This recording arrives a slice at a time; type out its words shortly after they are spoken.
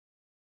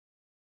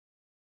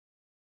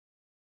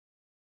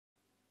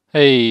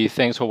Hey,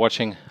 thanks for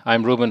watching.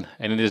 I'm Ruben,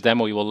 and in this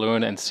demo you will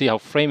learn and see how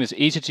Frame is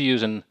easy to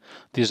use and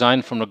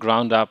designed from the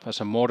ground up as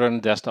a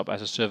modern desktop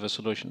as a service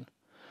solution.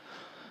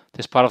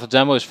 This part of the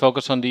demo is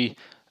focused on the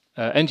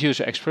end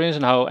user experience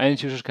and how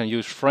end users can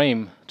use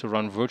Frame to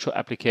run virtual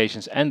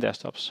applications and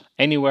desktops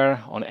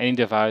anywhere on any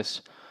device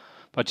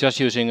by just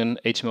using an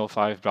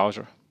HTML5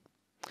 browser.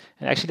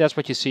 And actually that's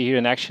what you see here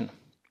in action.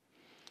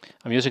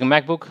 I'm using a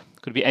MacBook,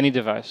 could be any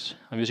device.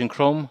 I'm using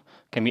Chrome,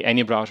 can be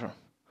any browser.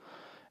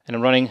 And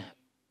I'm running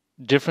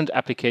different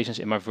applications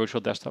in my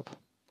virtual desktop.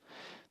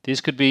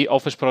 These could be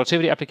office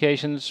productivity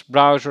applications,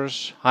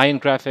 browsers,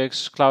 high-end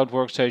graphics, cloud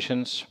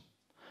workstations,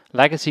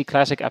 legacy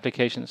classic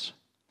applications.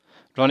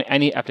 Run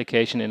any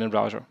application in a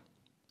browser.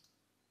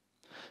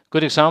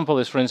 Good example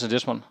is, for instance,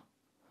 this one.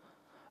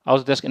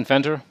 Autodesk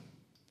Inventor.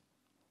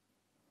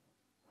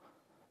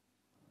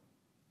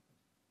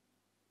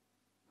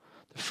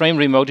 The Frame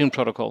remoting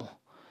protocol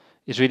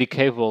is really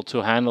capable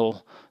to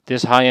handle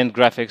this high-end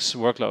graphics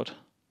workload.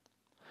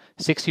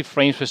 60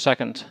 frames per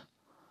second,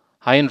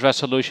 high-end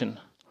resolution,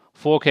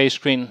 4K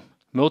screen,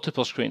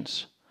 multiple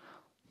screens.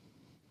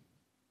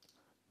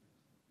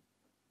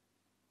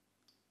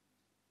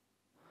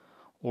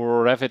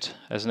 Or Revit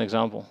as an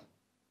example.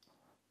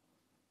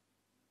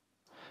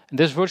 And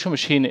this virtual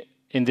machine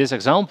in this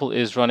example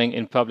is running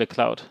in public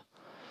cloud.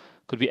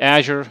 Could be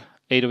Azure,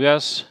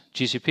 AWS,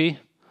 GCP.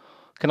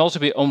 Can also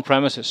be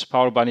on-premises,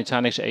 powered by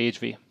Nutanix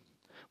Xi.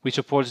 We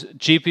support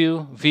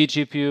GPU,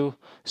 vGPU,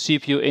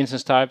 CPU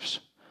instance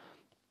types.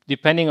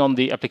 Depending on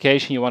the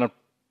application you want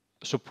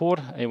to support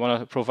and you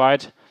want to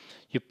provide,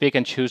 you pick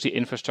and choose the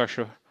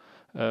infrastructure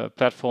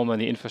platform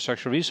and the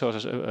infrastructure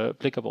resources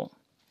applicable.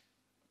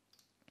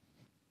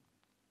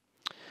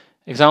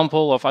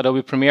 Example of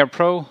Adobe Premiere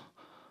Pro,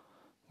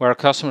 where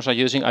customers are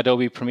using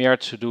Adobe Premiere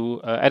to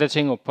do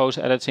editing or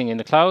post-editing in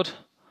the cloud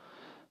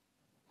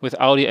with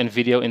audio and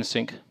video in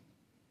sync.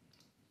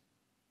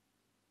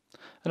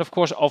 And of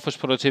course, Office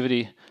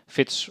productivity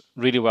fits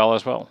really well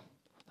as well,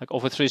 like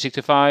Office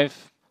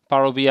 365,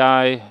 Power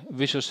BI,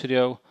 Visual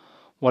Studio,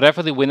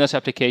 whatever the Windows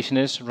application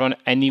is, run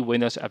any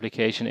Windows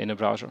application in a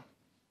browser.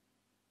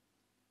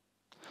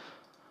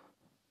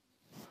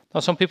 Now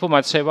some people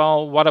might say,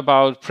 well, what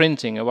about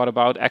printing and what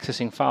about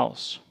accessing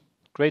files?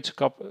 Great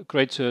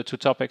two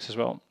topics as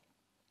well.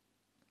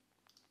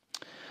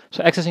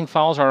 So accessing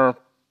files are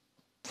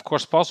of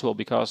course possible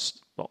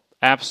because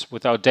apps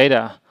without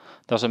data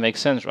doesn't make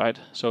sense, right?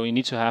 So you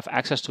need to have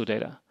access to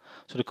data.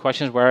 So the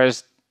question is,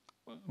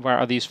 where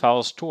are these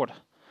files stored?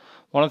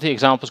 One of the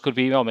examples could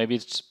be, well, maybe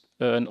it's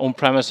an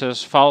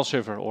on-premises file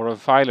server or a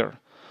filer,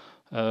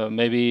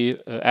 maybe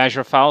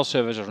Azure file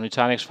service or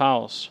Nutanix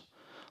files,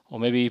 or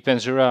maybe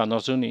Penzura,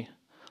 Nozuni,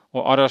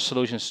 or other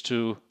solutions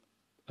to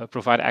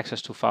provide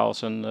access to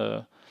files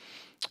and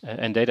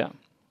data.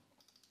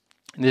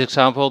 In this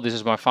example, this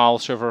is my file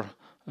server,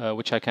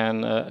 which I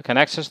can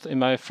access in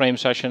my Frame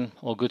session,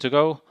 all good to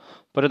go.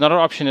 But another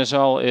option as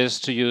well is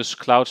to use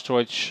cloud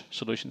storage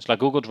solutions like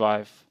Google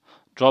Drive,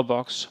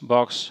 Dropbox,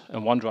 Box,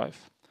 and OneDrive.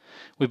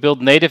 We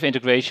built native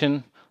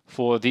integration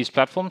for these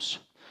platforms.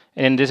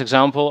 And in this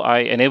example, I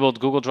enabled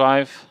Google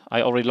Drive.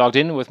 I already logged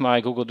in with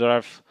my Google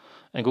Drive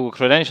and Google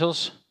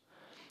credentials.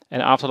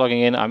 And after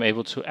logging in, I'm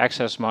able to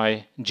access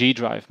my G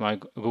Drive, my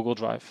Google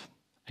Drive,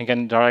 and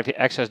can directly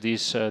access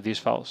these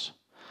files.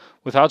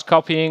 Without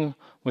copying,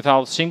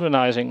 without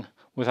synchronizing,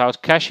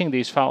 without caching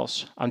these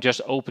files, I'm just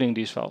opening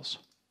these files.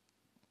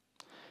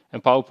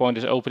 And PowerPoint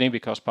is opening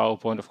because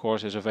PowerPoint, of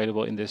course, is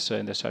available in this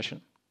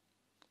session.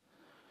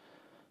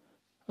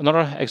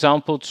 Another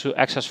example to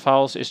access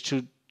files is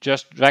to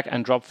just drag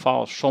and drop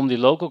files from the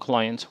local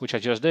client, which I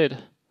just did,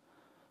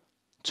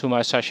 to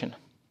my session.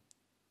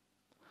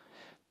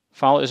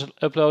 File is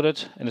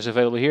uploaded and is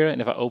available here,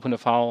 and if I open the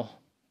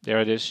file,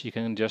 there it is, you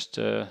can just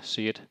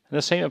see it. And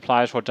the same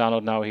applies for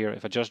download now here.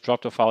 If I just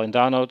drop the file in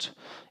download,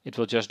 it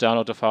will just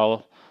download the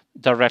file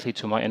directly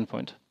to my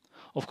endpoint.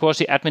 Of course,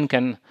 the admin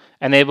can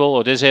enable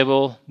or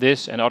disable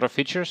this and other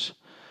features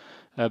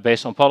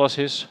based on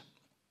policies.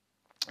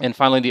 And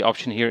finally, the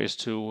option here is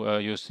to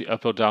use the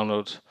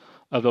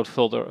upload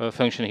folder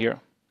function here.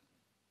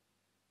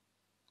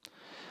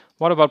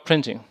 What about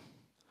printing?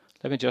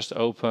 Let me just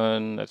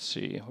open, let's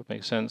see what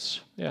makes sense.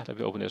 Yeah, let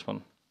me open this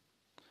one.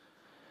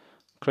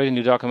 Create a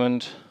new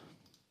document.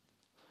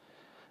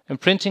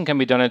 And printing can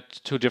be done in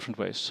two different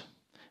ways.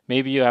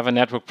 Maybe you have a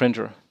network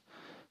printer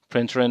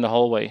in the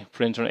hallway,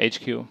 printer in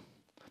HQ.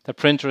 The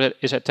printer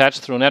is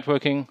attached through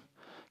networking,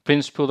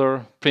 print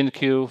spooler, print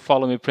queue,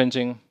 follow me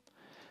printing.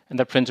 And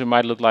that printer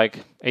might look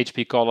like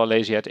HP Color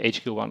LazyEd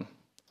HQ1.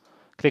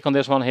 Click on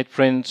this one, hit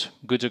print,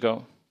 good to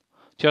go.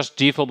 Just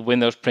default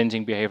Windows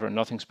printing behavior,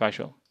 nothing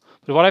special.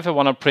 But what if I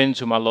want to print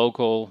to my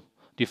local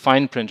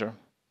defined printer?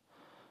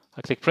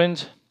 I click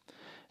print,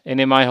 and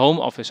in my home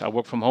office, I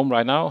work from home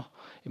right now.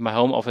 In my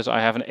home office, I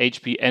have an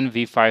HP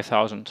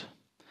NV5000. And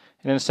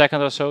in a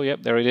second or so,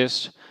 yep, there it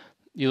is.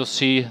 You'll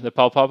see the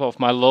pop-up of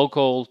my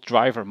local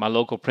driver, my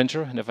local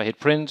printer. And if I hit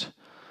print,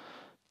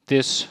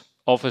 this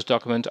Office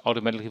document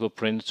automatically will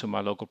print to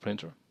my local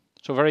printer.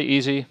 So very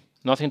easy,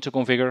 nothing to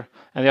configure,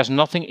 and there's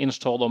nothing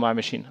installed on my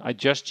machine. I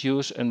just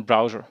use a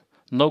browser.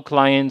 No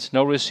client,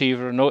 no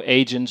receiver, no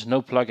agent,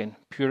 no plugin,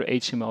 pure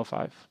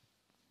HTML5.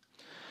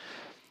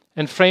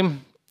 In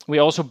Frame, we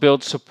also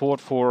built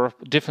support for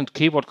different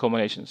keyboard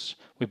combinations.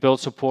 We built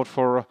support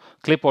for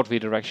clipboard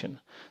redirection.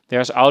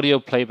 There's audio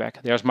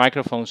playback. There's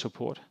microphone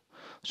support.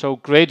 So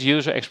great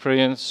user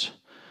experience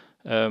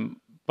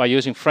by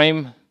using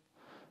Frame,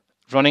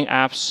 running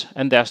apps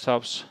and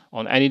desktops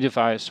on any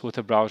device with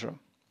a browser.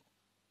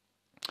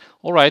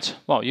 All right,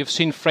 well, you've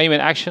seen Frame in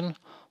action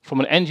from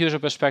an end user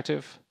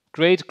perspective.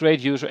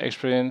 Great user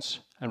experience,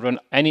 and run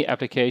any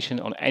application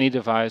on any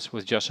device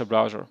with just a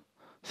browser.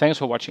 Thanks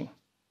for watching.